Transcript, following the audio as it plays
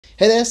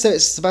Hey there, so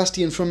it's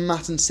Sebastian from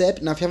Matt and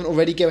Seb. Now if you haven't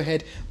already, go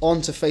ahead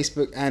onto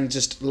Facebook and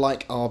just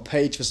like our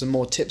page for some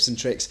more tips and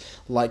tricks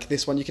like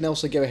this one. You can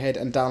also go ahead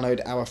and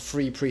download our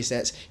free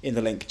presets in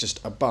the link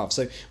just above.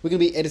 So we're going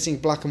to be editing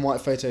black and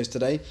white photos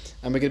today,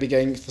 and we're going to be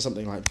going for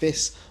something like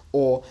this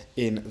or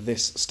in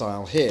this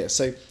style here.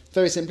 So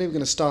very simply, we're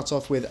going to start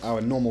off with our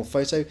normal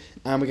photo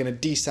and we're going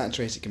to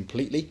desaturate it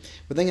completely.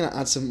 We're then going to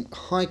add some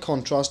high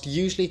contrast,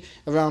 usually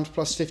around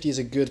 +50 is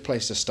a good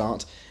place to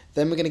start.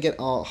 Then we're going to get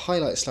our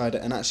highlight slider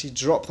and actually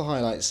drop the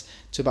highlights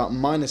to about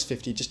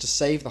 -50 just to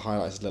save the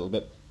highlights a little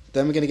bit.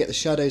 Then we're going to get the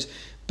shadows,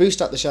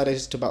 boost up the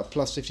shadows to about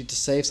 +50 to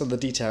save some of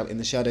the detail in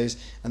the shadows,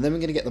 and then we're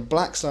going to get the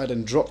black slider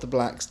and drop the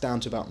blacks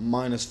down to about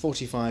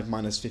 -45,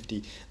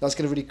 -50. That's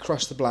going to really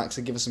crush the blacks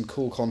and give us some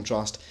cool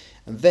contrast.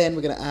 And then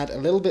we're going to add a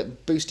little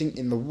bit boosting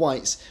in the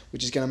whites,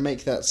 which is going to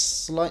make that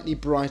slightly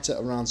brighter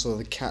around sort of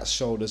the cat's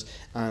shoulders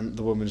and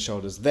the woman's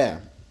shoulders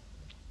there.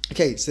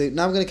 Okay, so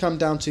now we're going to come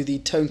down to the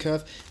tone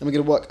curve, and we're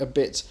going to work a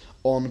bit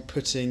on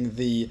putting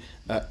the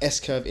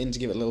S-curve in to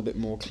give it a little bit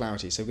more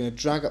clarity. So we're going to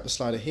drag up the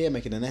slider here,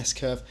 make it an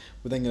S-curve.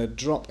 We're then going to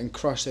drop and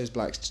crush those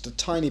blacks just a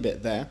tiny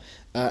bit there,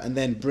 and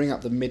then bring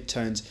up the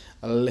mid-tones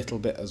a little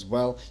bit as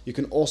well. You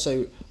can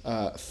also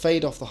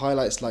fade off the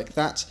highlights like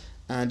that,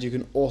 and you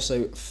can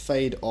also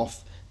fade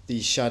off the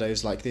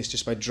shadows like this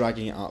just by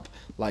dragging it up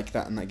like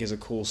that, and that gives a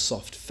cool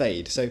soft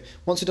fade. So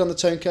once we've done the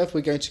tone curve,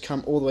 we're going to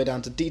come all the way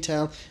down to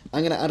detail.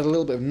 I'm going to add a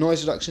little bit of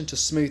noise reduction to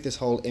smooth this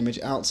whole image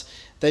out.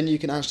 Then you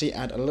can actually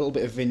add a little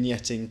bit of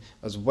vignetting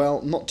as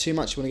well, not too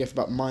much. You want to go for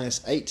about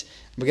 -8.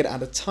 We're going to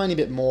add a tiny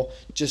bit more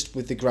just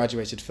with the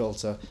graduated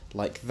filter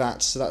like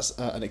that. So that's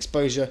an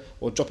exposure,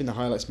 or dropping the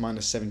highlights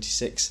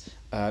 -76.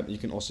 You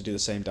can also do the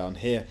same down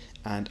here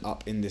and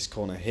up in this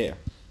corner here.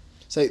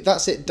 So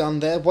that's it done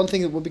there. One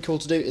thing that would be cool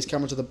to do is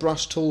come onto the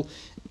brush tool,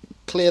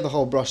 clear the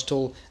whole brush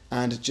tool,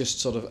 and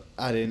just sort of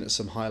add in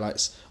some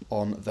highlights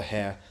on the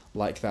hair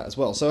like that as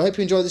well. So I hope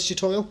you enjoyed this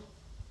tutorial.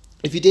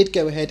 If you did,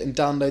 go ahead and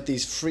download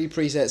these free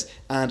presets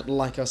and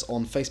like us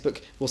on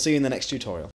Facebook. We'll see you in the next tutorial.